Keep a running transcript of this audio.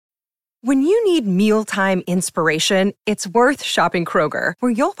When you need mealtime inspiration, it's worth shopping Kroger,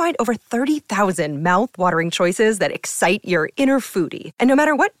 where you'll find over 30,000 mouth-watering choices that excite your inner foodie. And no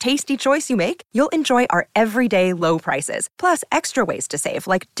matter what tasty choice you make, you'll enjoy our everyday low prices, plus extra ways to save,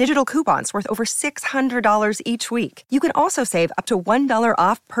 like digital coupons worth over $600 each week. You can also save up to $1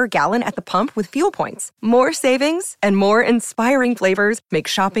 off per gallon at the pump with fuel points. More savings and more inspiring flavors make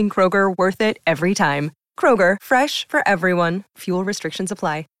shopping Kroger worth it every time. Kroger, fresh for everyone. Fuel restrictions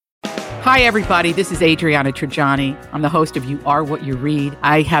apply. Hi, everybody. This is Adriana Trajani. I'm the host of You Are What You Read.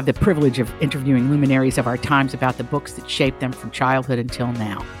 I have the privilege of interviewing luminaries of our times about the books that shaped them from childhood until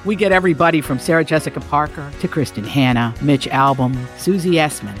now. We get everybody from Sarah Jessica Parker to Kristen Hanna, Mitch Albom, Susie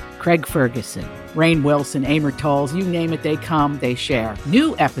Essman, Craig Ferguson, Rainn Wilson, Amor Tolls, you name it, they come, they share.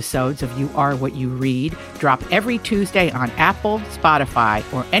 New episodes of You Are What You Read drop every Tuesday on Apple, Spotify,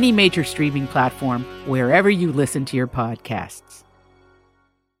 or any major streaming platform wherever you listen to your podcasts.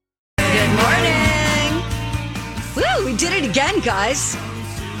 Good morning. Woo, we did it again, guys.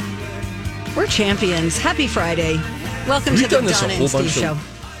 We're champions. Happy Friday. Welcome to the Donna and Steve Show.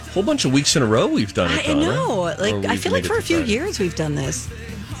 Whole bunch of weeks in a row we've done it, Donna. I know. I feel like for a few years we've done this.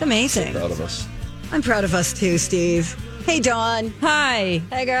 It's amazing. So proud of us. I'm proud of us too, Steve. Hey, Dawn. Hi.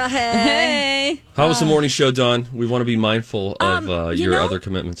 Hey, girl. Hey. How was the morning show, Dawn? We want to be mindful of your other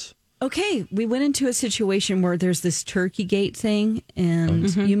commitments. Okay, we went into a situation where there's this Turkey Gate thing,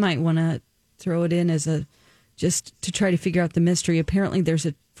 and you might want to throw it in as just to try to figure out the mystery. Apparently, there's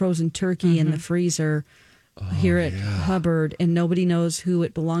a frozen turkey in the freezer here at Hubbard, and nobody knows who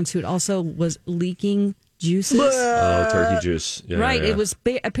it belongs to. It also was leaking juices. Oh, turkey juice. Yeah, right. Yeah. It was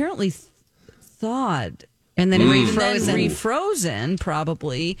apparently thawed and then refrozen,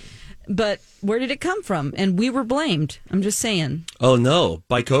 probably. But where did it come from? And we were blamed. I'm just saying. Oh, no.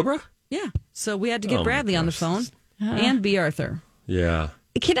 By Cobra? Yeah. So we had to get Bradley on the phone and B. Arthur. Yeah.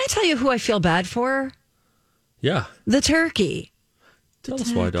 Can I tell you who I feel bad for? Yeah. The turkey. Tell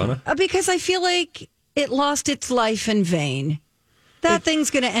us why, Donna. Because I feel like it lost its life in vain. That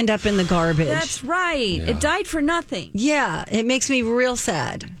thing's going to end up in the garbage. That's right. Yeah. It died for nothing. Yeah. It makes me real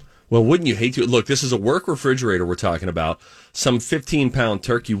sad. Well, wouldn't you hate to? Look, this is a work refrigerator we're talking about. Some 15-pound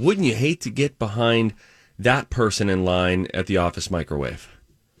turkey. Wouldn't you hate to get behind that person in line at the office microwave?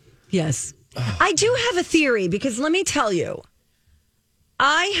 Yes. I do have a theory because let me tell you,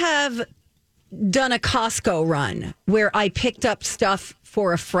 I have done a Costco run where I picked up stuff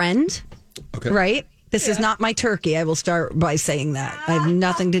for a friend. Okay. Right? This is not my turkey. I will start by saying that. I have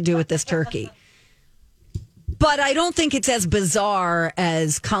nothing to do with this turkey. But I don't think it's as bizarre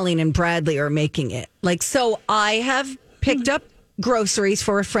as Colleen and Bradley are making it. So I have picked up groceries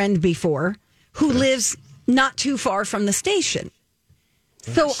for a friend before who lives not too far from the station.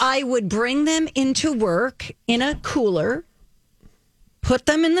 Nice. So I would bring them into work in a cooler, put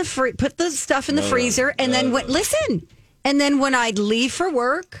them in put the stuff in the freezer, and then listen. And then when I'd leave for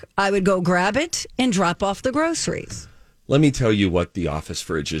work, I would go grab it and drop off the groceries. Let me tell you what the office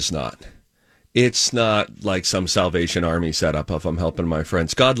fridge is not. It's not like some Salvation Army setup of I'm helping my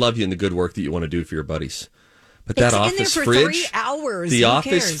friends. God love you and the good work that you want to do for your buddies. But that office for fridge, 3 hours. the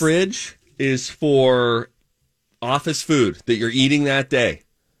office fridge is for office food that you're eating that day.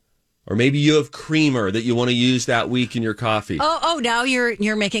 Or maybe you have creamer that you want to use that week in your coffee. Oh, now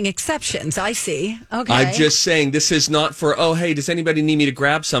you're making exceptions. I see. Okay. I'm just saying this is not for, oh, hey, does anybody need me to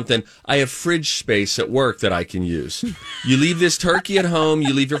grab something? I have fridge space at work that I can use. You leave this turkey at home,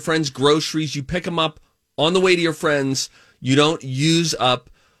 you leave your friends' groceries, you pick them up on the way to your friends. You don't use up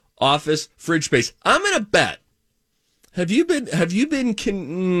office fridge space. I'm going to bet. Have you been, I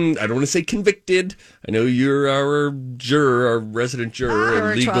don't want to say convicted. I know you're our resident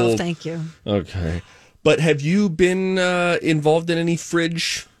juror. Legal. 12, thank you. Okay. But have you been involved in any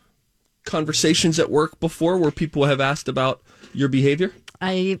fridge conversations at work before where people have asked about your behavior?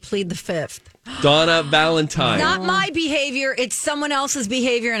 I plead the fifth. Donna Valentine. Not my behavior. It's someone else's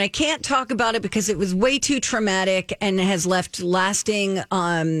behavior, and I can't talk about it because it was way too traumatic and has left lasting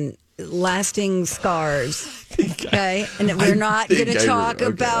scars. Okay, and we're not going to talk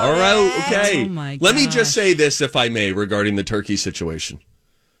about All right, it. okay. Oh my Let me gosh. just say this, if I may, regarding the turkey situation.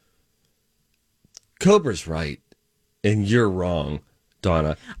 Cobra's right, and you're wrong,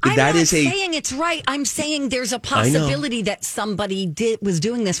 Donna. I'm not saying it's right. I'm saying there's a possibility that somebody was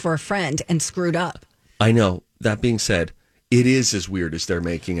doing this for a friend and screwed up. I know. That being said, it is as weird as they're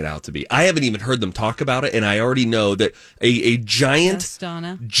making it out to be. I haven't even heard them talk about it, and I already know that a giant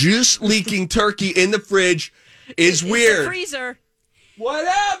juice-leaking turkey in the fridge is weird. It's a freezer.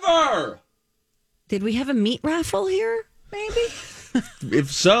 Whatever! Did we have a meat raffle here, maybe?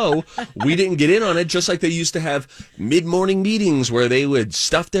 If so, we didn't get in on it, just like they used to have mid-morning meetings where they would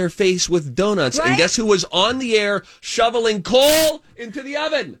stuff their face with donuts. Right? And guess who was on the air shoveling coal into the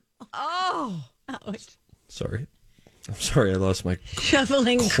oven? Oh. Sorry. I'm sorry I lost my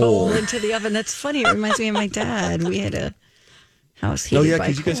Shoveling coal into the oven. That's funny. It reminds me of my dad. We had a house heated Oh, yeah, by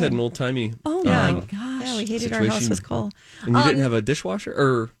because you guys coal. had an old-timey Oh my gosh. Yeah, we heated our house situation. with coal. And you didn't have a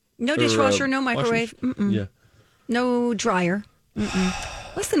dishwasher? No or, dishwasher, no washing microwave. machine? Yeah. No dryer.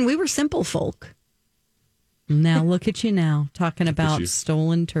 Listen, we were simple folk. Now look at you now talking about you.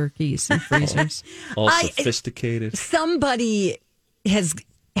 stolen turkeys and freezers. All sophisticated. Somebody has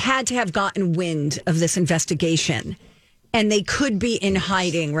had to have gotten wind of this investigation, and they could be in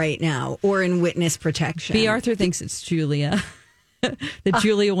hiding right now or in witness protection. B. Arthur thinks it's Julia. That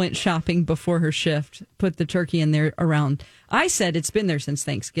Julia went shopping before her shift, put the turkey in there around. I said it's been there since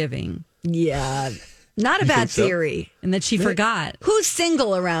Thanksgiving, Yeah, not a You bad think so? theory. and that she forgot. Who's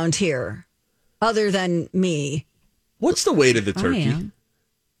single around here other than me? What's the weight of the I turkey? am.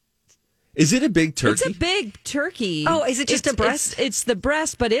 Is it a big turkey? It's a big turkey. Oh, is it just a breast? It's the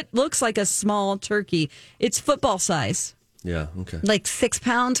breast, but it looks like a small turkey. It's football size. Yeah, okay. Like 6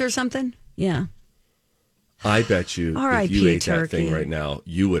 pounds or something? Yeah. I bet you if R.I.P. you ate that turkey. thing right now,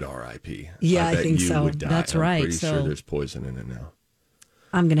 you would R.I.P. Yeah, I bet think you so. would die. That's I'm right, pretty so- sure there's poison in it now.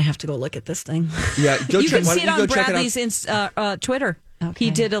 I'm going to have to go look at this thing. Yeah, go You check. can Why see it don't you on go check it out? Bradley's Twitter. Okay. He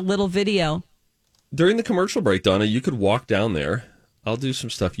did a little video. During the commercial break, Donna, you could walk down there. I'll do some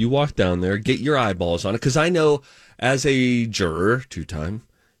stuff. You walk down there, get your eyeballs on it, because I know as a juror, 2-time,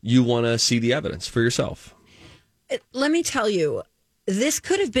 you want to see the evidence for yourself. Let me tell you, this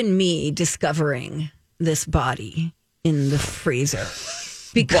could have been me discovering this body in the freezer.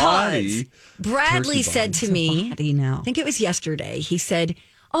 Because Body? Bradley Turkey said to me, Body now. I think it was yesterday, he said,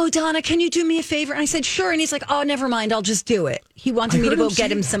 "Oh, Donna, can you do me a favor?" And I said, "Sure." And he's like, "Oh, never mind. I'll just do it." He wanted me to heard go him get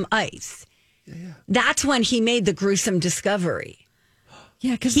say him that. some ice. That's when he made the gruesome discovery.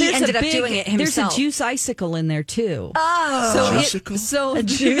 Yeah, because He ended up doing it himself. There's a juice icicle in there too. Oh, Juicicle? So A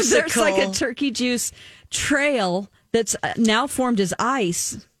there's like a juicicle. turkey juice trail that's now formed as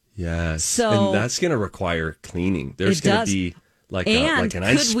ice. Yes. So- and that's going to require cleaning. There's It going does. to be like And an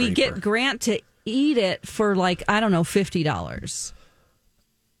ice could we scraper. get Grant to eat it for like, I don't know, $50?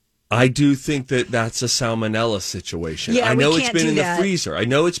 I do think that that's a salmonella situation. Yeah, I we know it's can't been do in that. the freezer. I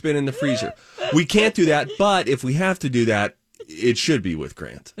know it's been in the freezer. We can't do that, but if we have to do that, it should be with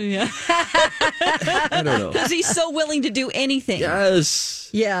Grant. Yeah. I don't know. Because he's so willing to do anything. Yes.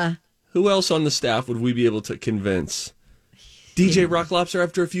 yeah. Who else on the staff would we be able to convince? DJ Rock Lobster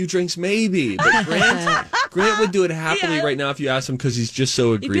after a few drinks, maybe. But Grant would do it happily right now if you ask him because he's just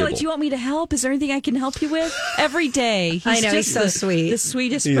so You'd be agreeable. like, "Do you want me to help? Is there anything I can help you with?" Every day. He's I know, he's just so sweet. The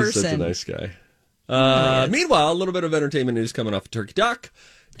sweetest He's person. such a nice guy. Meanwhile, a little bit of entertainment news coming off of Turkey Talk.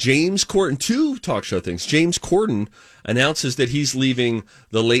 James Corden, 2 talk show things. James Corden announces that he's leaving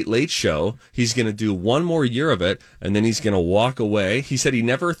the Late Late Show. He's going to do 1 more year of it, and then he's going to walk away. He said he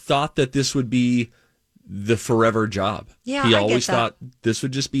never thought that this would be the forever job. Yeah, he I get always that. thought this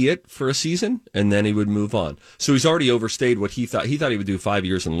would just be it for a season, and then he would move on. So he's already overstayed what he thought. He thought he would do 5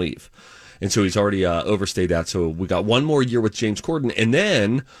 years and leave. And so he's already overstayed that. So we got 1 more year with James Corden. And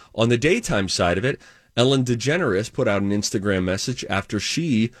then on the daytime side of it, Ellen DeGeneres put out an Instagram message after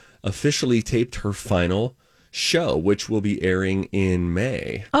she officially taped her final show, which will be airing in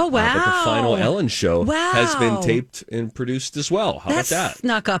May. Oh, But the wow. final Ellen show has been Wow. taped and produced as well. How That's about that?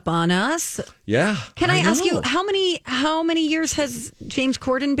 snuck up on us. Yeah. Can I ask you know. how many years has James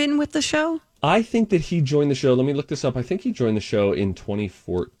Corden been with the show? I think that he joined the show. Let me look this up. I think he joined the show in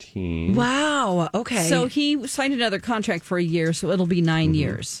 2014. Wow. Okay. So he signed another contract for a year, so it'll be 9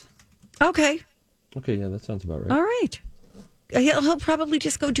 years. okay. Okay, yeah, that sounds about right. All right. He'll probably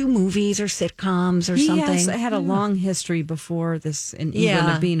just go do movies or sitcoms or He something. has had a long history before this in England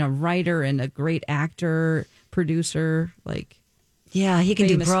Yeah. of being a writer and a great actor, producer. Like, Yeah, he can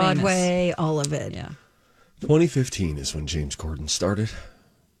Famous, do Broadway, all of it. yeah. 2015 is when James Corden started.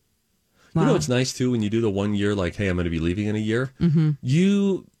 You know, it's nice too when you do the 1 year, like, hey, I'm going to be leaving in a year. Mm-hmm.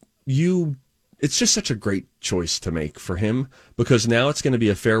 It's just such a great choice to make for him because now it's going to be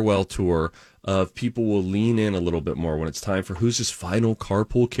a farewell tour of people will lean in a little bit more when it's time for who's his final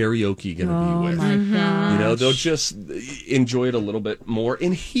carpool karaoke going to be with. My God. You know, they'll just enjoy it a little bit more,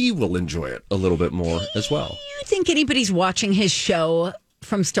 and he will enjoy it a little bit more as well. Do you think anybody's watching his show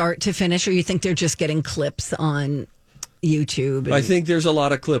from start to finish, or you think they're just getting clips on YouTube? and- I think there's a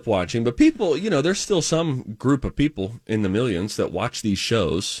lot of clip watching, but people, you know, there's still some group of people in the millions that watch these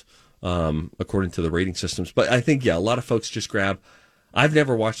shows, according to the rating systems. But I think, yeah, a lot of folks just grab I've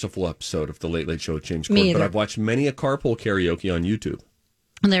never watched a full episode of The Late Late Show with James Me Corden, but either. I've watched many a carpool karaoke on YouTube.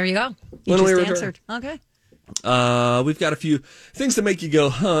 And there you go. You When we just return. answered. Okay. We've got a few things to make you go,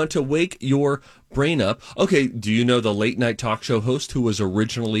 huh, to wake your brain up. Okay, do you know the late night talk show host who was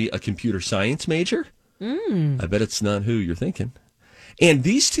originally a computer science major? I bet it's not who you're thinking. And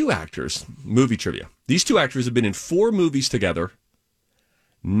these two actors, movie trivia, these two actors have been in 4 movies together,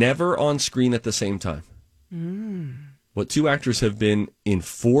 never on screen at the same time. What 2 actors have been in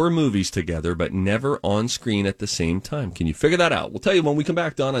 4 movies together, but never on screen at the same time? Can you figure that out? We'll tell you when we come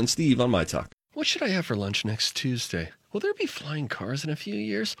back, Donna and Steve on My Talk. What should I have for lunch next Tuesday? Will there be flying cars in a few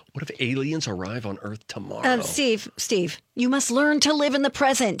years? What if aliens arrive on Earth tomorrow? Steve, you must learn to live in the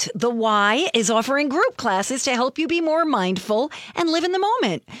present. The Y is offering group classes to help you be more mindful and live in the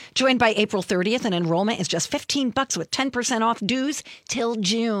moment. Join by April 30th, and enrollment is just $15 with 10% off dues till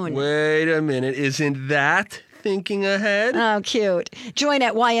June. Wait a minute. Isn't that thinking ahead? Oh, cute. Join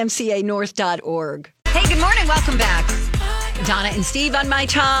at ymcanorth.org. Hey, good morning. Welcome back. Donna and Steve on My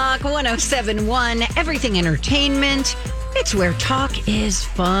Talk 107.1, Everything Entertainment. It's where talk is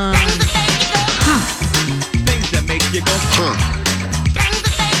fun. Things that make you go,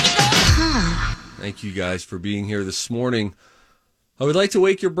 Thank you guys for being here this morning. I would like to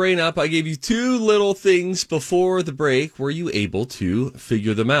wake your brain up. I gave you 2 little things before the break. Were you able to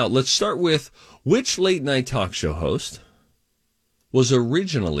figure them out? Let's start with which late night talk show host was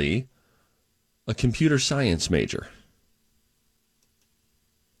originally a computer science major?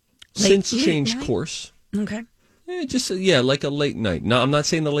 Since late changed night? course. Okay. Like a late night. No, I'm not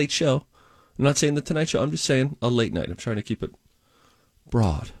saying the Late Show. I'm not saying the Tonight Show. I'm just saying a late night. I'm trying to keep it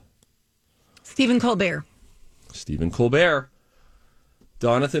broad. Stephen Colbert. Stephen Colbert.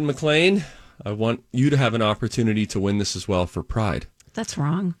 Donathan McLean, I want you to have an opportunity to win this as well for pride. That's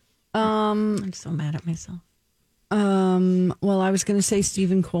wrong. I'm so mad at myself. Well, I was going to say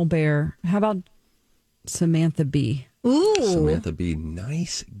Stephen Colbert. How about Samantha Bee? Ooh. Samantha Bee,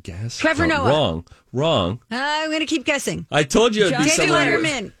 nice guess. Trevor Oh, Noah. Wrong. I'm going to keep guessing. I told you it'd be David someone.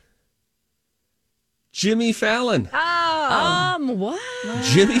 Letterman. Jimmy Fallon. What?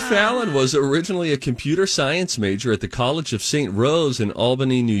 Jimmy Fallon was originally a computer science major at the College of St. Rose in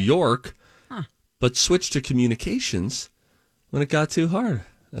Albany, New York, but switched to communications when it got too hard.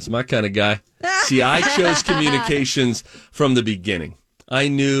 That's my kind of guy. See, I chose communications from the beginning. I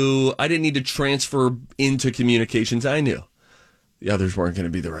knew I didn't need to transfer into communications. I knew the others weren't going to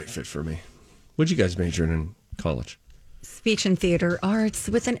be the right fit for me. What'd you guys major in college? Speech and theater arts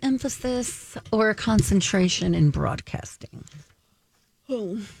with an emphasis or a concentration in broadcasting.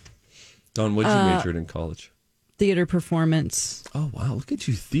 Don, what'd you major in college? Theater performance, Oh, wow. Look at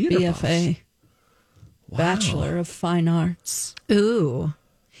you, theater BFA, buffs. Wow. Bachelor of Fine Arts, Ooh.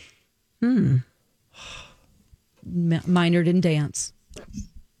 minored in dance.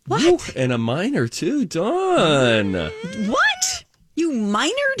 What? Ooh, and a minor, too. Don. What? You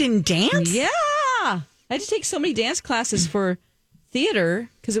minored in dance? Yeah. I had to take so many dance classes for theater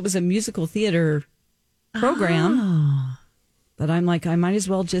because it was a musical theater program that I'm like, I might as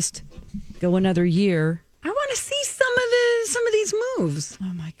well just go another year. I want to see some of these moves.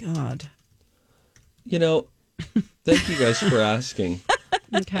 Oh, my God. You know, thank you guys for asking.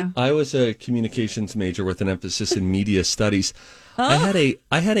 Okay. I was a communications major with an emphasis in media studies. I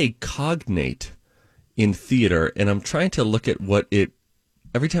had a cognate in theater, and I'm trying to look at what it.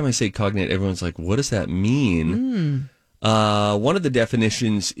 Every time I say cognate, everyone's like, "What does that mean?" One of the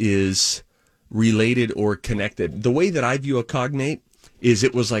definitions is related or connected. The way that I view a cognate is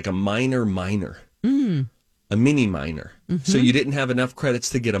it was like a minor, a mini minor. So you didn't have enough credits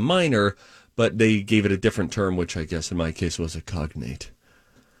to get a minor, but they gave it a different term, which I guess in my case was a cognate.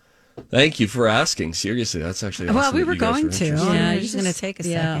 Thank you for asking. Seriously, that's actually awesome. Well, we that were you guys going were to. interested. Yeah, I it's going to take a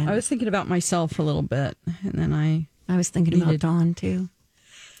second. I was thinking about myself a little bit, and then I was thinking about Dawn, too.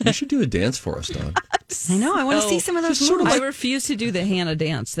 You should do a dance for us, Don. I know. I want to see some of those just sort of moves. I refuse to do the Hannah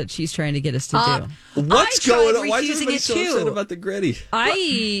dance that she's trying to get us to do. What's I tried going on? Why is refusing everybody it so too. upset about the gritty?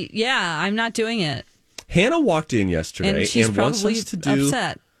 I'm not doing it. Hannah walked in yesterday And she's wants probably us to do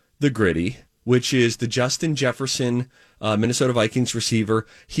upset. the gritty, which is the Justin Jefferson, Minnesota Vikings receiver.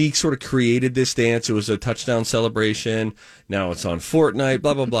 He sort of created this dance. It was a touchdown celebration. Now it's on Fortnite,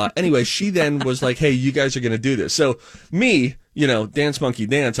 blah, blah, blah. Anyway, she then was like, hey, you guys are going to do this. So me, Dance Monkey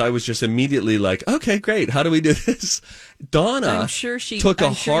Dance, I was just immediately like, okay, great. How do we do this? Donna I'm sure she took a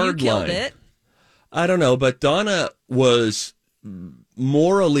I'm sure hard you killed line. it. I don't know, but Donna was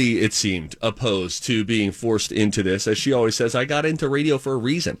morally, it seemed, opposed to being forced into this. As she always says, I got into radio for a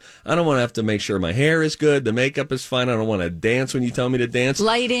reason. I don't want to have to make sure my hair is good, the makeup is fine. I don't want to dance when you tell me to dance.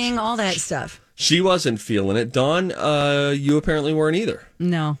 Lighting, all that stuff. She wasn't feeling it. Dawn, you apparently weren't either.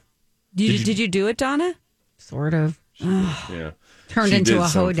 No. Did you do it, Donna? Sort of. Yeah. Turned She into did a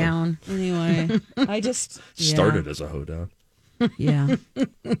something. hoedown. Anyway, I just Started as a hoedown. Yeah.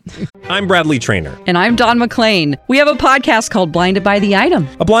 I'm Bradley Trainer. And I'm Don McClain. We have a podcast called Blinded by the Item.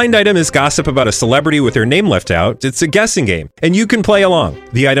 A blind item is gossip about a celebrity with their name left out. It's a guessing game, and you can play along.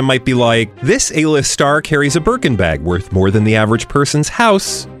 The item might be like, this A-list star carries a Birkin bag worth more than the average person's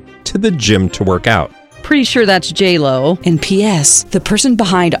house to the gym to work out. Pretty sure that's J-Lo. And P.S. the person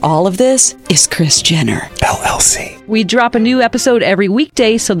behind all of this is Kris Jenner, LLC. We drop a new episode every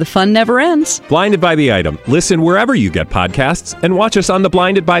weekday so the fun never ends. Blinded by the Item. Listen wherever you get podcasts and watch us on the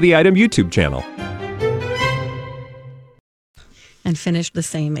Blinded by the Item YouTube channel. And finished the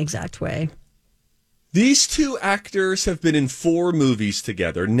same exact way. These two actors have been in 4 movies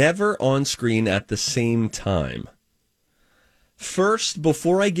together, never on screen at the same time. First,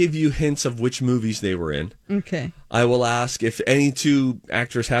 before I give you hints of which movies they were in, Okay. I will ask if any 2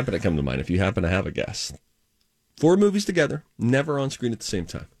 actors happen to come to mind, if you happen to have a guess. 4 movies together, never on screen at the same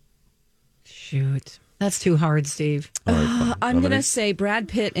time. Shoot. That's too hard, Steve. All right, fine. I'm going to say Brad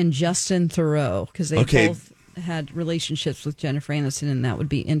Pitt and Justin Theroux because they both had relationships with Jennifer Aniston, and that would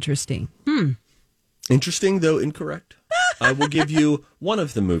be interesting. Interesting, though incorrect. I will give you one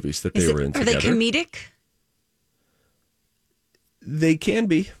of the movies that they were in Are together. they comedic? They can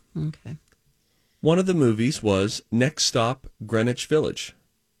be. Okay. One of the movies was Next Stop, Greenwich Village.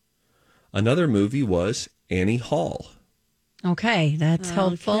 Another movie was Annie Hall. Okay, that's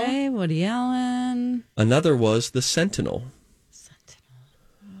helpful. Okay, Woody Allen. Another was The Sentinel.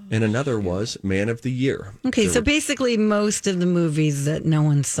 And another was Man of the Year. Okay, There so were- basically most of the movies that no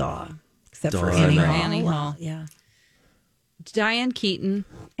one saw, except for Donna. Annie Hall. Annie Hall. Yeah. Diane Keaton.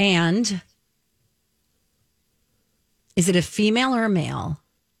 And is it a female or a male?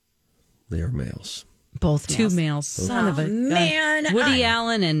 They are males. Both 2 males. males. Son of a man. Woody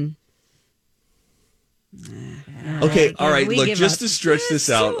Allen and Okay, all right. we Look, give just up. to stretch this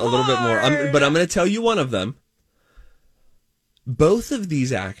out a little bit more, but I'm going to tell you one of them. Both of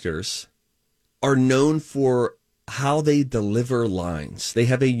these actors are known for how they deliver lines. They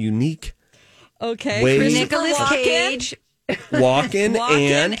have a unique okay, Way- Christopher Nicolas Walken. Cage. walk-in Walken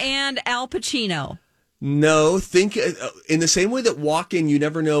and and Al Pacino. no, think in the same way that walk-in, you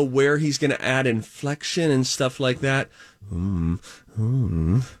never know where he's going to add inflection and stuff like that.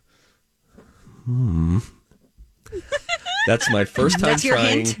 That's my first time That's your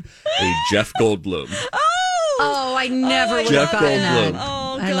trying hint? a Jeff Goldblum. Oh, I never would Jeff have gotten that. Goldblum.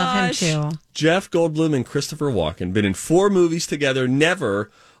 Oh, I love him too. Jeff Goldblum and Christopher Walken been in 4 movies together, never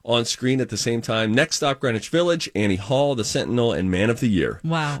on screen at the same time. Next Stop, Greenwich Village, Annie Hall, The Sentinel, and Man of the Year.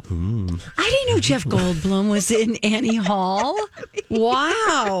 Wow. I didn't know Jeff Goldblum was in Annie Hall.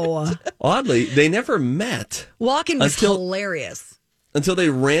 Wow. Oddly, they never met Walken was Until- hilarious. until they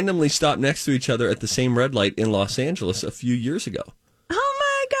randomly stopped next to each other at the same red light in Los Angeles a few years ago. Oh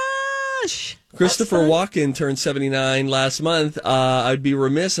my gosh. Christopher Walken turned 79 last month. I'd be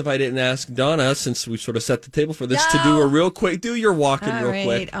remiss if I didn't ask Donna, since we sort of set the table for this, to do a real quick, do your Walken All real right.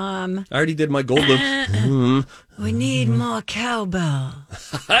 quick. I already did my Goldblum. We need more cowbell.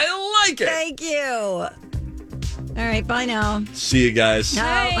 I like it. Thank you. All right, bye now. See you guys.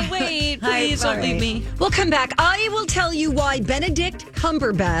 Hey, wait, please All don't leave me. We'll come back. I will tell you why Benedict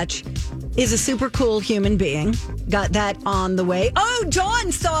Cumberbatch is a super cool human being. Got that on the way. Oh,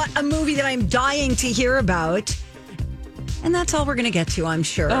 Dawn saw a movie that I'm dying to hear about. And that's all we're going to get to, I'm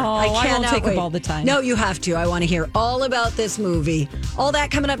sure. Oh, I won't cannot take up wait. all the time. No, you have to. I want to hear all about this movie. All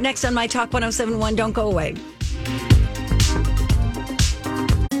that coming up next on My Talk 1071. Don't go away.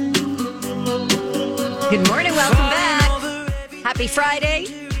 Good morning. Welcome back. Happy Friday.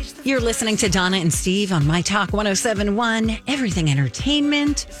 You're listening to Donna and Steve on My Talk 1071, Everything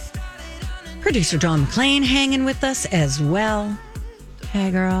Entertainment. Producer Dawn McClain hanging with us as well.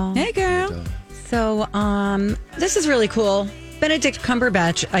 Hey, girl. Hey, girl. So, this is really cool. Benedict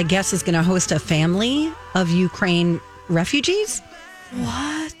Cumberbatch, I guess, is going to host a family of Ukraine refugees.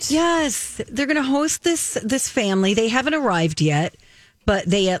 What? Yes, they're going to host this family. They haven't arrived yet, but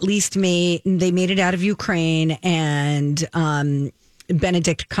they at least made it out of Ukraine, and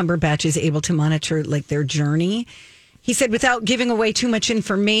Benedict Cumberbatch is able to monitor like their journey. He said, without giving away too much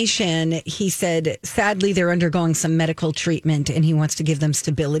information, he said, sadly, they're undergoing some medical treatment, and he wants to give them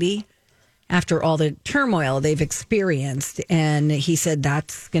stability after all the turmoil they've experienced. And he said,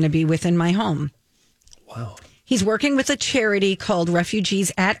 that's going to be within my home. Wow. He's working with a charity called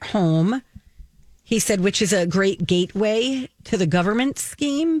Refugees at Home. He said, which is a great gateway to the government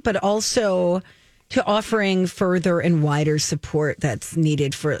scheme, but also to offering further and wider support that's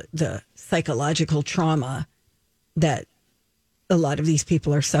needed for the psychological trauma that a lot of these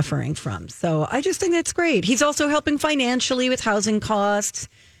people are suffering from. So I just think that's great. He's also helping financially with housing costs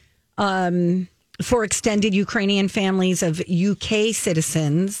for extended Ukrainian families of UK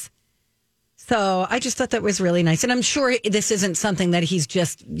citizens. So I just thought that was really nice. And I'm sure this isn't something that he's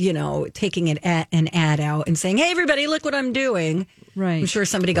just, taking an ad out and saying, hey, everybody, look what I'm doing. Right. I'm sure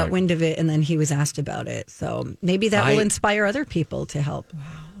somebody got wind of it and then he was asked about it. So maybe that will inspire other people to help. Wow,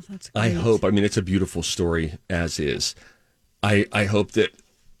 that's great. I hope. I mean, it's a beautiful story as is. I hope that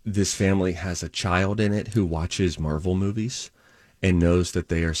this family has a child in it who watches Marvel movies and knows that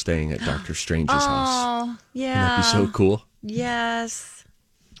they are staying at Doctor Strange's house. Oh, yeah. Wouldn't that be so cool? Yes.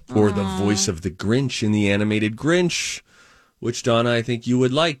 Or the voice of the Grinch in the animated Grinch, which, Donna, I think you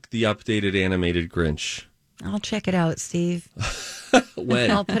would like the updated animated Grinch. I'll check it out, Steve.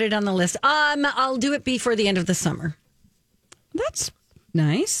 When? I'll put it on the list. I'll do it before the end of the summer. That's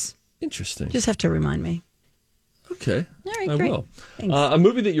nice. Interesting. Just have to remind me. Okay. All right, I great. will. Thanks. A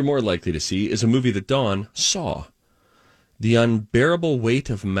movie that you're more likely to see is a movie that Dawn saw. The Unbearable Weight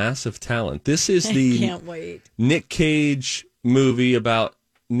of Massive Talent. This is the Can't wait. Nick Cage movie about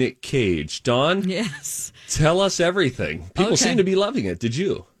Nick Cage. Dawn? Yes. Tell us everything. People Okay. seem to be loving it. Did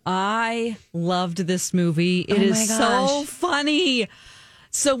you? I loved this movie. It Oh is my so gosh. funny.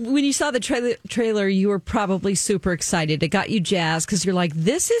 So when you saw the trailer, you were probably super excited. It got you jazzed because you're like,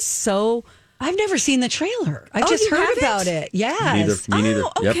 this is so... I've never seen the trailer. I Oh, just you heard haven't? about it. Yes. Me neither.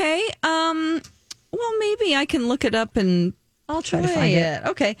 Oh, Yep. okay. Well, maybe I can look it up and I'll try to play find it.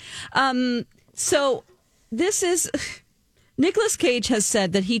 Okay. So this is... Nicolas Cage has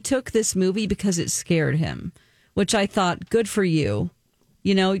said that he took this movie because it scared him, which I thought, good for you.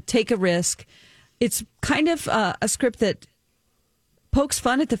 Take a risk. It's kind of a script that pokes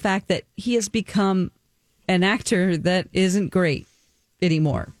fun at the fact that he has become an actor that isn't great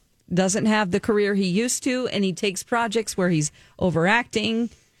anymore. Doesn't have the career he used to, and he takes projects where he's overacting.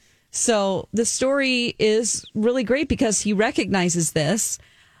 So the story is really great because he recognizes this.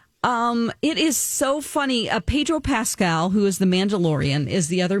 It is so funny. Pedro Pascal, who is the Mandalorian, is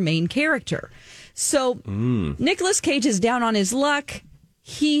the other main character. So Nicolas Cage is down on his luck.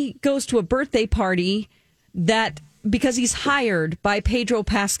 He goes to a birthday party because he's hired by Pedro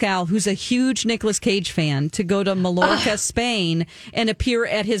Pascal, who's a huge Nicolas Cage fan, to go to Mallorca, Spain, and appear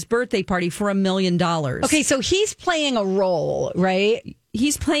at his birthday party for $1 million. Okay, so he's playing a role, right?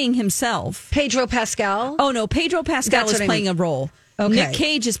 He's playing himself. Pedro Pascal? Oh, no, Pedro Pascal That's is what I playing mean. a role. Okay. Nick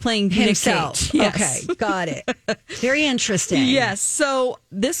Cage is playing Himself. Nick Cage. Yes. Okay, got it. Very interesting. Yes. So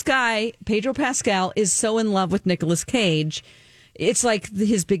this guy, Pedro Pascal, is so in love with Nicolas Cage. It's like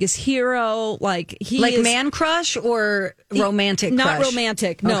his biggest hero. Like man crush or romantic Not crush?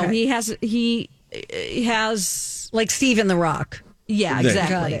 romantic. No, Okay. he has Like Steve in The Rock. yeah, Got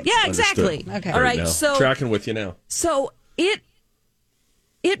exactly. it. Yeah, exactly. Understood. Okay. All right. Now. So Tracking with you now. So it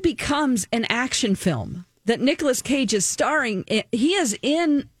becomes an action film that Nicolas Cage is starring in. He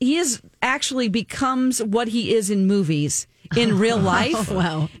is actually becomes what he is in movies in real life.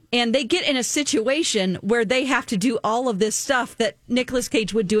 Wow. And they get in a situation where they have to do all of this stuff that Nicolas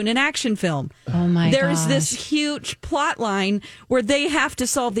Cage would do in an action film. Oh my There is gosh. this huge plot line where they have to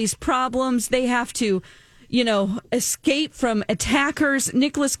solve these problems. They have to, escape from attackers.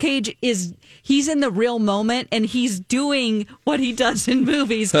 Nicolas Cage he's in the real moment and he's doing what he does in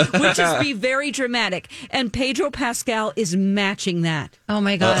movies, which is be very dramatic. And Pedro Pascal is matching that. Oh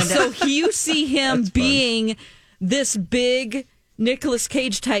my God. So you see him being this big Nicolas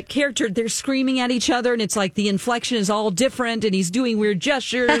Cage type character. They're screaming at each other, and it's like the inflection is all different, and he's doing weird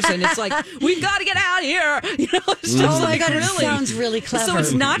gestures, and it's like, we've got to get out of here. It's just Oh my like, God, it really. sounds really clever. So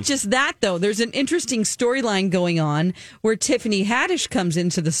it's not just that, though. There's an interesting storyline going on where Tiffany Haddish comes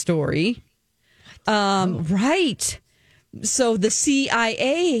into the story. Right. So the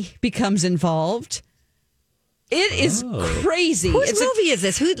CIA becomes involved. It is crazy. Whose movie is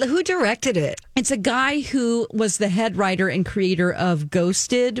this? Who directed it? It's a guy who was the head writer and creator of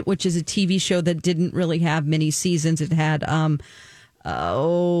Ghosted, which is a TV show that didn't really have many seasons. It had a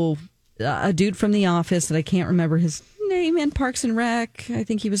dude from The Office that I can't remember his name, in Parks and Rec. I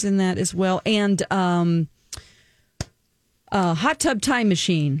think he was in that as well. And Hot Tub Time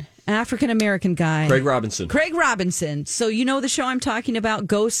Machine, African American guy. Craig Robinson. So you know the show I'm talking about,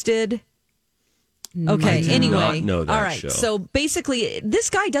 Ghosted? Okay, I do anyway. not know that all right. show. So basically, this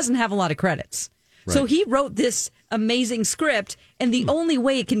guy doesn't have a lot of credits. So Right. he wrote this amazing script, and the only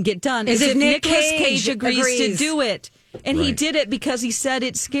way it can get done is Is if if Nick Nicolas Cage Cage agrees to agrees. do it. And he Right. did it because he said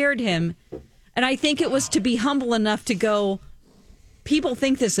it scared him. And I think it was to be humble enough to go, people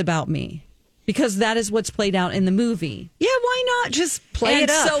think this about me because that is what's played out in the movie. Yeah, why not just play it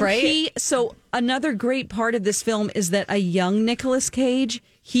up, right? So another great part of this film is that a young Nicolas Cage,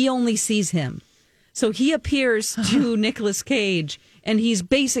 he only sees him. So he appears to Nicolas Cage, and he's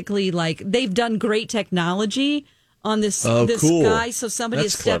basically like, they've done great technology on this cool. guy. So somebody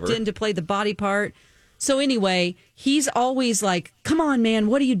That's has stepped clever. in to play the body part. So anyway, he's always like, come on, man,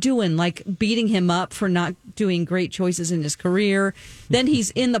 what are you doing? Like beating him up for not doing great choices in his career. Then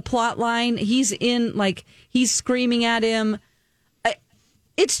he's in the plot line. He's screaming at him.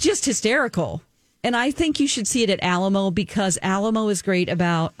 It's just hysterical. And I think you should see it at Alamo, because Alamo is great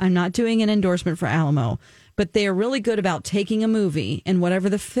about, I'm not doing an endorsement for Alamo, but they are really good about taking a movie and whatever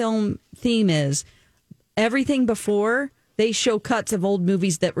the film theme is, everything before, they show cuts of old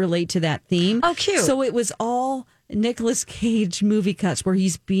movies that relate to that theme. Oh, cute. So it was all Nicolas Cage movie cuts where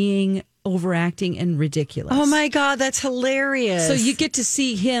he's being overacting and ridiculous. Oh my God, that's hilarious. So you get to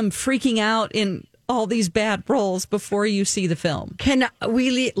see him freaking out in all these bad roles before you see the film. Can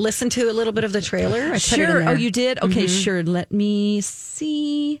we listen to a little bit of the trailer? I put it in Sure. there. Oh, you did? Okay, sure. Let me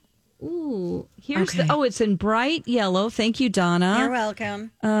see. Ooh, here's Okay. it's in bright yellow. Thank you, Donna. You're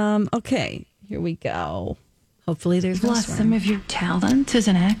welcome. Okay, here we go. Hopefully there's no Lost swearing. some of your talent as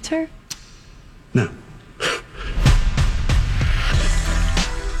an actor? No.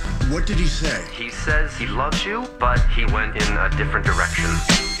 What did he say? He says he loves you, but he went in a different direction.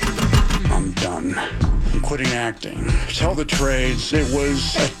 I'm done. I'm quitting acting. Tell the trades, it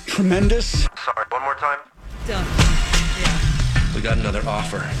was a tremendous... Sorry, one more time. Done. We got another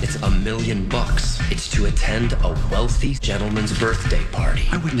offer. It's $1 million. It's to attend a wealthy gentleman's birthday party.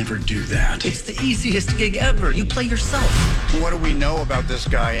 I would never do that. It's the easiest gig ever. You play yourself. What do we know about this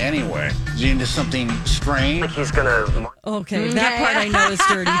guy anyway? Is he into something strange? He's gonna... Okay, that part I know is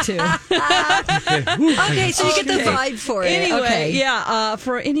dirty too. Okay, so you get the vibe for it. Anyway, Okay. yeah,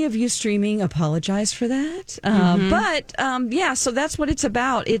 for any of you streaming, apologize for that. But yeah, so that's what it's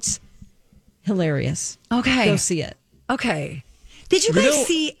about. It's hilarious. Okay. Go see it. Okay. Did you guys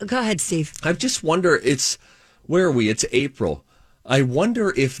see? Go ahead, Steve. I just wonder, where are we? It's April. I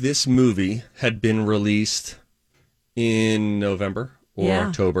wonder if this movie had been released in November or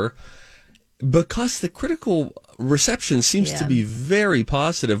October, because the critical reception seems to be very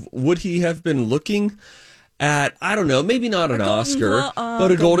positive. Would he have been looking at, I don't know, maybe not an Oscar,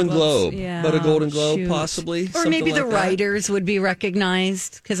 but a Golden Globe. Yeah, but a Golden Globe, possibly. Or maybe the like that. writers would be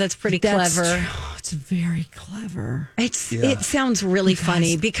recognized, because that's pretty clever. True. It's very clever. It sounds really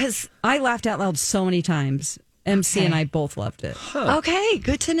funny, because I laughed out loud so many times. MC and I both loved it. okay,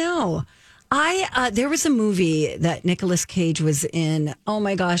 good to know. There was a movie that Nicolas Cage was in. Oh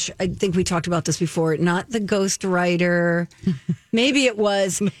my gosh, I think we talked about this before. Not The Ghost Rider. Maybe it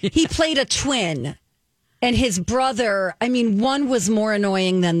was. He played a twin. And his brother, I mean, one was more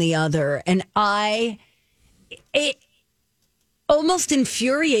annoying than the other. And it almost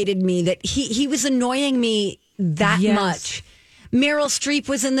infuriated me that he was annoying me that much. Meryl Streep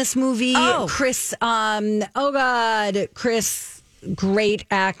was in this movie. Oh. Chris, Chris, great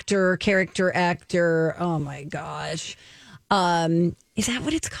actor, character actor. Oh my gosh. Is that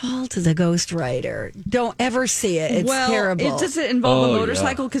what it's called? The Ghost Rider. Don't ever see it. It's terrible. Does it involve a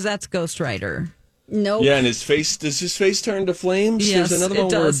motorcycle? Because that's Ghost Rider. Nope. Yeah, and does his face turn to flames? Yes, there's another it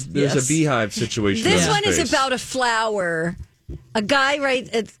one does. where there's a beehive situation. This on one his is face. about a flower. A guy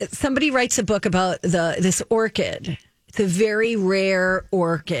somebody writes a book about this orchid. It's a very rare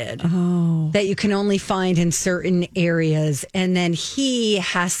orchid that you can only find in certain areas, and then he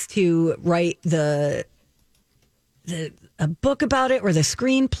has to write a book about it or the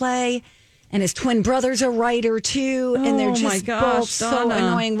screenplay. And his twin brother's a writer too, and they're just both so Donna.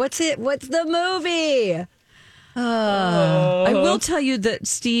 annoying. What's it? What's the movie? I will tell you that,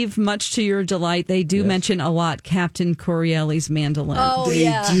 Steve, much to your delight, they do mention a lot Captain Corelli's mandolin. Oh, They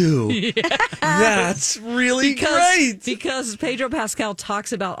yeah. do. That's really great. Because Pedro Pascal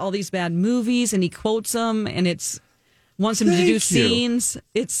talks about all these bad movies and he quotes them and wants him to do scenes.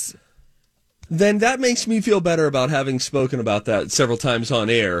 Then that makes me feel better about having spoken about that several times on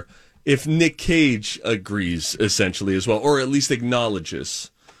air. If Nick Cage agrees, essentially, as well, or at least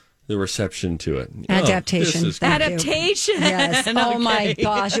acknowledges the reception to it. Adaptation. Oh, this is good. Adaptation. Yes. Oh my Okay.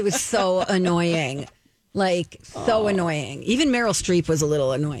 gosh, it was so annoying. Like, so annoying. Even Meryl Streep was a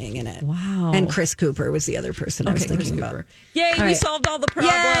little annoying in it. Wow. And Chris Cooper was the other person I was Chris thinking Cooper. about. Yay, we right. solved all the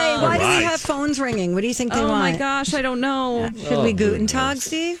problems. Yay! Why do we right. have phones ringing? What do you think they Oh want? my gosh, I don't know. Should we Guten Tag,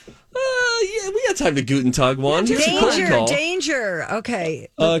 Steve? Yeah, we got time to Guten Tag one. Here's a cold call. Danger. Okay.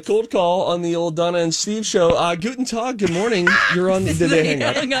 Cold call on the old Donna and Steve show. Guten Tag, good morning. You're on. Did they hang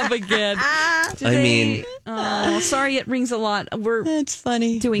up? Hang up again. Sorry, it rings a lot. That's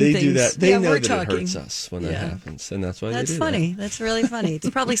funny. They things. do that. They know that talking. it hurts us when that happens, and that's why That's they do funny. that. That's really funny. It's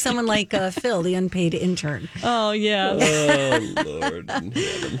probably someone like Phil, the unpaid intern. Oh, yeah. Oh, Lord in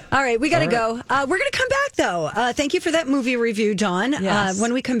heaven. All right, we got to go. We're going to come back, though. Thank you for that movie review, Dawn. Yes.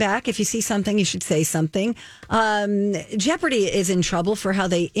 When we come back, if you see something, you should say something. Jeopardy is in trouble for how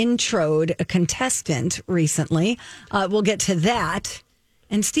they introed a contestant recently. We'll get to that.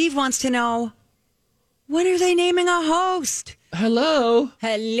 And Steve wants to know, when are they naming a host? Hello.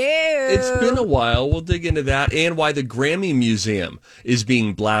 It's been a while. We'll dig into that and why the Grammy Museum is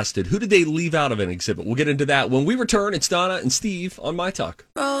being blasted. Who did they leave out of an exhibit? We'll get into that when we return. It's Donna and Steve on My Talk.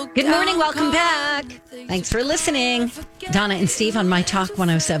 Good morning. Welcome back. Thanks for listening. Donna and Steve on My Talk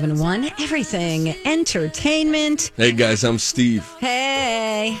 107.1. Everything Entertainment. Hey, guys. I'm Steve.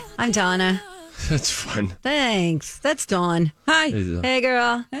 Hey, I'm Donna. That's fun. Thanks. That's Dawn. Hi. Hey,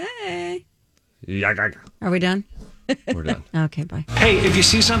 girl. Hey. Are we done? We're done. Okay, bye. Hey, if you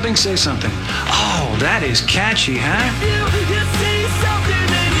see something, say something. Oh, that is catchy, huh?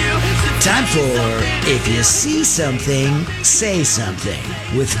 Time for If You See Something, Say Something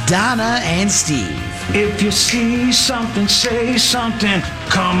with Donna and Steve. If you see something, say something.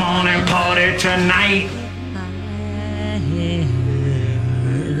 Come on and party tonight.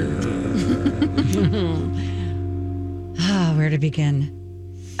 Where to begin?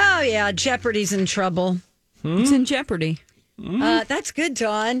 Oh, yeah, Jeopardy's in trouble. It's in jeopardy. That's good,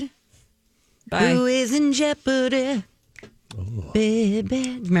 Dawn. Bye. Who is in jeopardy? Oh.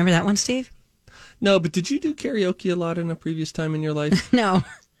 Baby. Remember that one, Steve? No, but did you do karaoke a lot in a previous time in your life? No.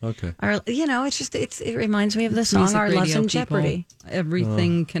 Okay. It reminds me of the song Our Loves in Jeopardy.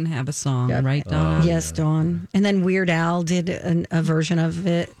 Everything can have a song, right, Dawn? Yes, Dawn. And then Weird Al did a version of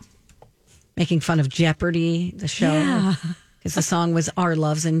it, making fun of Jeopardy, the show. Yeah. Because the song was Our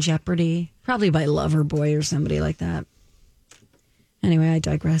Loves in Jeopardy, probably by Loverboy or somebody like that. Anyway, I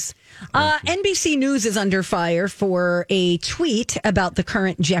digress. NBC News is under fire for a tweet about the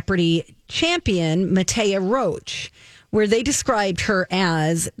current Jeopardy champion, Matea Roach, where they described her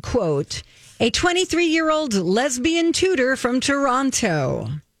as, quote, a 23-year-old lesbian tutor from Toronto.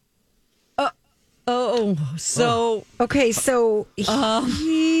 Okay, so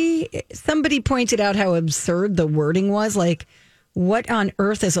somebody pointed out how absurd the wording was. Like, what on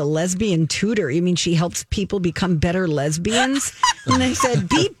earth is a lesbian tutor? You mean she helps people become better lesbians? And they said,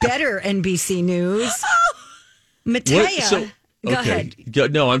 be better, NBC News. Matea, go ahead.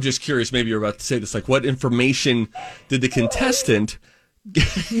 No, I'm just curious. Maybe you're about to say this. Like, what information did the contestant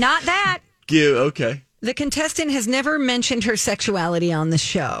Not that. give? Okay. The contestant has never mentioned her sexuality on the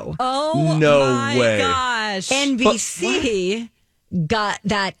show. Oh, no my way. gosh. NBC got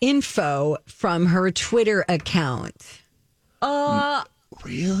that info from her Twitter account.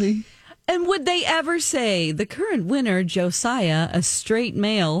 Really? And would they ever say the current winner, Josiah, a straight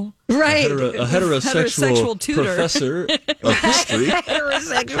male, right? A heterosexual tutor. Professor of history.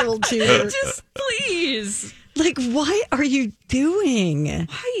 Heterosexual tutor. Just please. Like, what are you doing?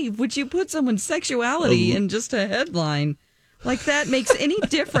 Why would you put someone's sexuality in just a headline? Like, that makes any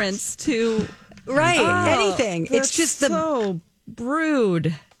difference to... anything. It's just so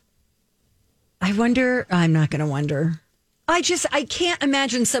brood. I wonder... I'm not going to wonder. I can't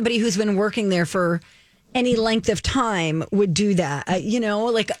imagine somebody who's been working there for any length of time would do that.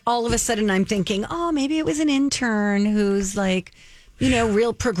 Like, all of a sudden I'm thinking, oh, maybe it was an intern who's like,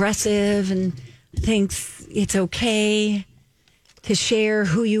 real progressive and thinks it's okay to share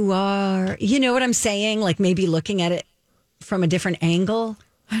who you are. You know what I'm saying? Like, maybe looking at it from a different angle.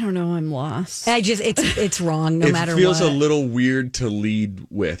 I don't know. I'm lost. It's wrong no matter what. It feels a little weird to lead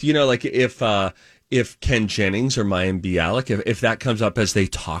with. Like if Ken Jennings or Mayim Bialik, if that comes up as they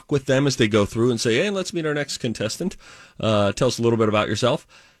talk with them, as they go through and say, hey, let's meet our next contestant. Tell us a little bit about yourself.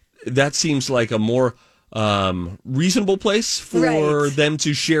 That seems like a more reasonable place for them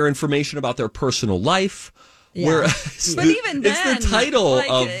to share information about their personal life. Yeah. But even then, it's the title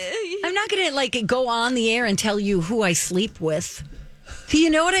of... I'm not going to go on the air and tell you who I sleep with. Do you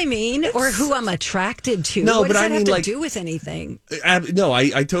know what I mean? Or who I'm attracted to. No, what but does that I mean, have to do with anything? No,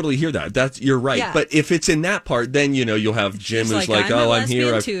 I totally hear that. You're right. Yeah. But if it's in that part, then you'll have Jim who's like, I'm I'm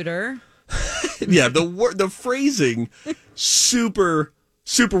here. Tutor. Yeah, the phrasing super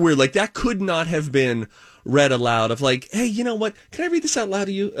super weird. Like, that could not have been read aloud of like, hey, you know what? Can I read this out loud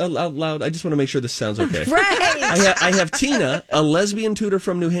to you? Out loud? I just want to make sure this sounds okay. Right. I have Tina, a lesbian tutor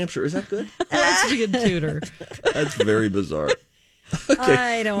from New Hampshire. Is that good? Lesbian tutor. That's very bizarre. Okay.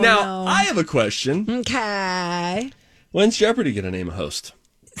 I don't now, know. I have a question. Okay. When's Jeopardy going to name a host?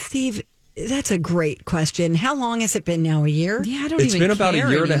 Steve, that's a great question. How long has it been now? A year? Yeah, I don't It's even been about a care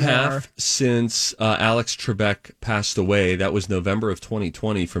year and a anymore. half since Alex Trebek passed away. That was November of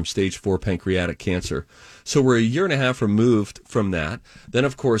 2020 from stage 4 pancreatic cancer. So we're a year and a half removed from that. Then,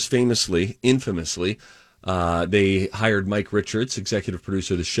 of course, infamously, they hired Mike Richards, executive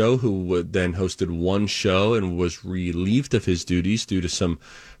producer of the show, who then hosted one show and was relieved of his duties due to some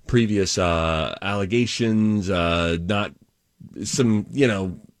previous allegations, not some,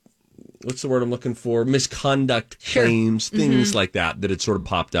 what's the word I'm looking for? Misconduct claims, things like that had sort of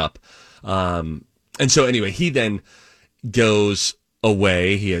popped up. And so anyway, he then goes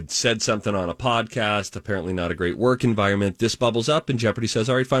away. He had said something on a podcast, apparently not a great work environment. This bubbles up and Jeopardy says,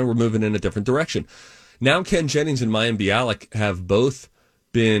 all right, fine, we're moving in a different direction. Now Ken Jennings and Mayim Bialik have both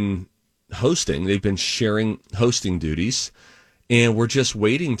been hosting. They've been sharing hosting duties. And we're just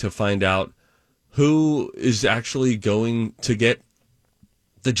waiting to find out who is actually going to get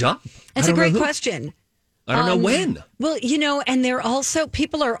the job. It's a great question. I don't know when. Well, and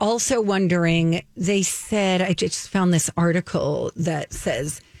people are also wondering, they said, I just found this article that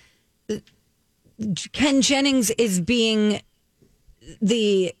says Ken Jennings is being,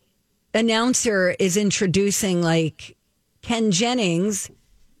 the announcer is introducing like Ken Jennings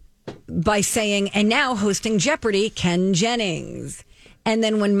by saying, and now hosting Jeopardy, Ken Jennings. And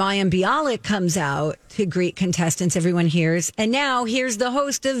then when Mayim Bialik comes out to greet contestants, everyone hears, and now here's the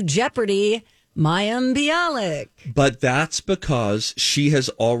host of Jeopardy, Mayim Bialik. But that's because she has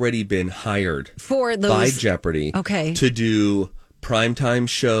already been hired by Jeopardy to do primetime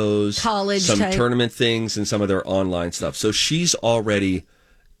shows, college some type tournament things, and some of their online stuff. So she's already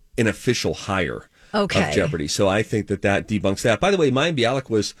an official hire of Jeopardy. So I think that debunks that. By the way, Mayim Bialik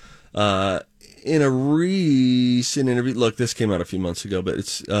was in a recent interview. Look, this came out a few months ago, but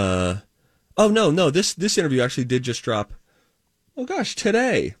it's this interview actually did just drop. Oh gosh,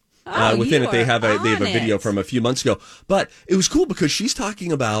 today. Within it, they have a video from a few months ago. But it was cool because she's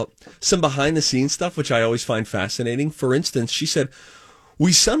talking about some behind the scenes stuff, which I always find fascinating. For instance, she said,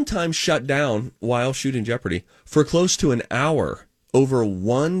 we sometimes shut down while shooting Jeopardy for close to an hour over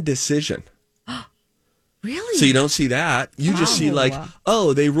one decision. Really? So you don't see that. You just see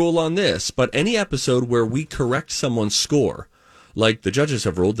they rule on this. But any episode where we correct someone's score, like the judges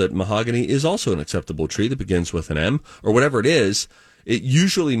have ruled that mahogany is also an acceptable tree that begins with an M, or whatever it is, it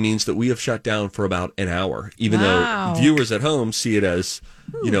usually means that we have shut down for about an hour, even though viewers at home see it as,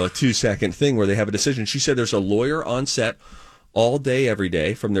 a 2-second thing where they have a decision. She said there's a lawyer on set all day, every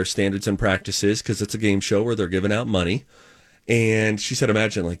day from their standards and practices, because it's a game show where they're giving out money. And she said,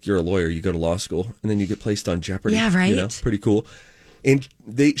 imagine like you're a lawyer, you go to law school, and then you get placed on Jeopardy. Yeah, right. Pretty cool. And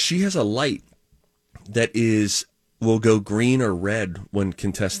she has a light that will go green or red when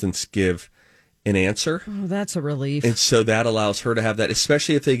contestants give an answer. Oh, that's a relief. And so that allows her to have that,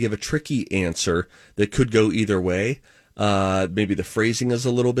 especially if they give a tricky answer that could go either way. Maybe the phrasing is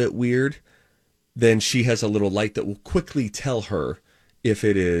a little bit weird. Then she has a little light that will quickly tell her if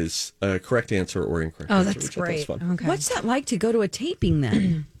it is a correct answer or incorrect answer. Oh, that's great. Okay. What's that like to go to a taping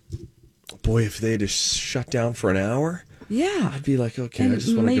then? Boy, if they just shut down for an hour, yeah, I'd be like, okay, and I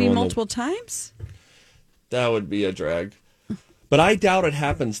just want to go maybe on multiple times. That would be a drag. But I doubt it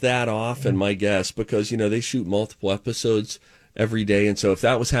happens that often, my guess, because, they shoot multiple episodes every day. And so if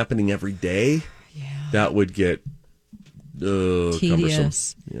that was happening every day, that would get tedious. Cumbersome.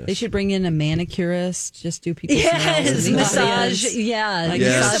 Yes. They should bring in a manicurist, just do people's nails. Massage.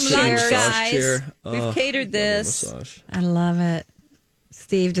 Massage guys. chair. We've catered this. Massage. I love it.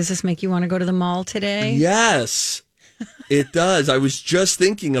 Steve, does this make you want to go to the mall today? Yes, it does. I was just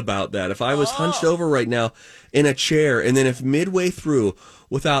thinking about that. If I was hunched over right now in a chair, and then if midway through,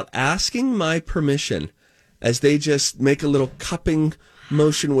 without asking my permission, as they just make a little cupping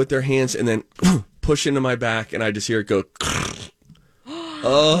motion with their hands and then push into my back, and I just hear it go.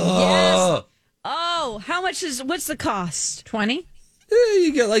 Yes. Oh, what's the cost? 20?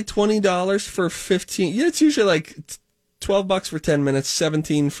 You get like $20 for 15. Yeah, it's usually like $12 for 10 minutes,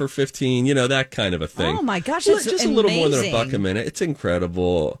 17 for 15, that kind of a thing. Oh my gosh, that's just amazing. A little more than $1 a minute. It's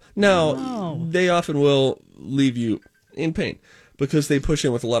incredible. Now, they often will leave you in pain because they push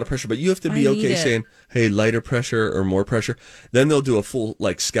in with a lot of pressure, but you have to be okay saying, hey, lighter pressure or more pressure. Then they'll do a full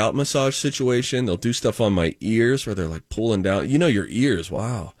scalp massage situation. They'll do stuff on my ears where they're like pulling down, your ears.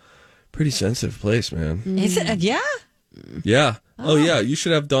 Wow. Pretty sensitive place, man. Is it? Yeah. Yeah. Oh, yeah. You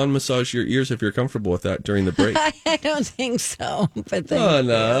should have Dawn massage your ears if you're comfortable with that during the break. I don't think so. But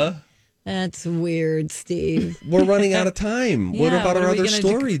no. That's weird, Steve. We're running out of time. What about our other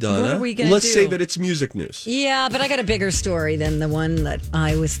story, Donna? What are we gonna Let's do? say that it's music news. Yeah, but I got a bigger story than the one that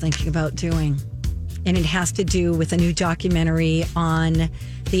I was thinking about doing. And it has to do with a new documentary on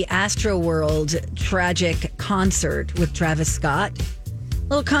the Astroworld tragic concert with Travis Scott. A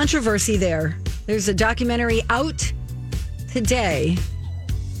little controversy there. There's a documentary out today,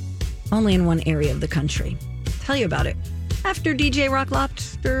 only in one area of the country. Tell you about it after DJ Rock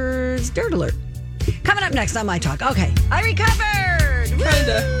Lobster's Dirt Alert. Coming up next on My Talk. Okay, I recovered!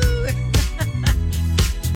 Kinda.